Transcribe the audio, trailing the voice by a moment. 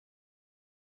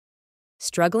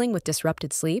Struggling with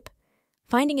disrupted sleep?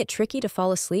 Finding it tricky to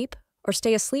fall asleep or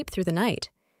stay asleep through the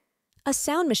night? A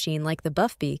sound machine like the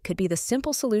Buffbee could be the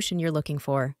simple solution you're looking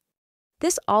for.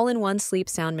 This all-in-one sleep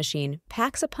sound machine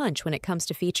packs a punch when it comes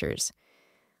to features.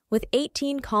 With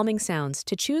 18 calming sounds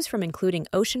to choose from, including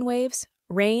ocean waves,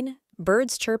 rain,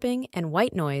 birds chirping, and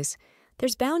white noise,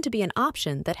 there's bound to be an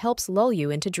option that helps lull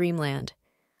you into dreamland.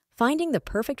 Finding the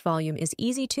perfect volume is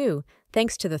easy too,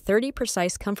 thanks to the 30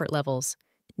 precise comfort levels.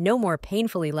 No more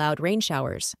painfully loud rain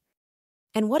showers.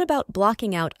 And what about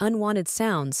blocking out unwanted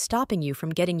sounds stopping you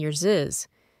from getting your zzz?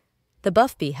 The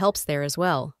Buffbee helps there as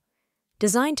well.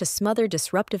 Designed to smother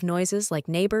disruptive noises like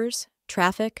neighbors,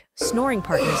 traffic, snoring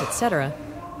partners, etc.,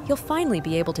 you'll finally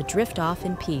be able to drift off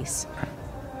in peace.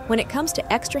 When it comes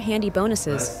to extra handy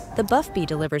bonuses, the Buffbee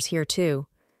delivers here too.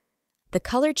 The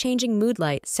color-changing mood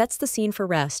light sets the scene for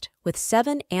rest with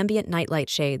 7 ambient nightlight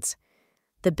shades.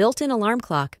 The built-in alarm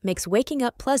clock makes waking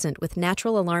up pleasant with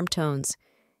natural alarm tones.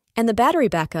 And the battery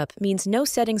backup means no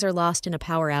settings are lost in a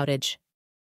power outage.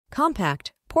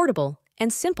 Compact, portable,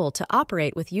 and simple to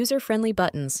operate with user-friendly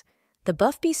buttons, the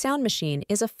Buffbee sound machine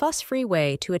is a fuss-free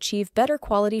way to achieve better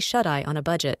quality shut-eye on a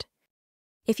budget.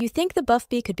 If you think the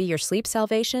Buffbee could be your sleep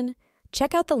salvation,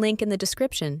 check out the link in the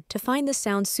description to find this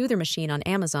sound soother machine on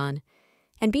Amazon.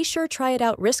 And be sure to try it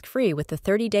out risk-free with the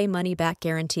 30-day money-back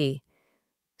guarantee.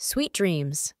 Sweet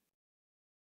dreams.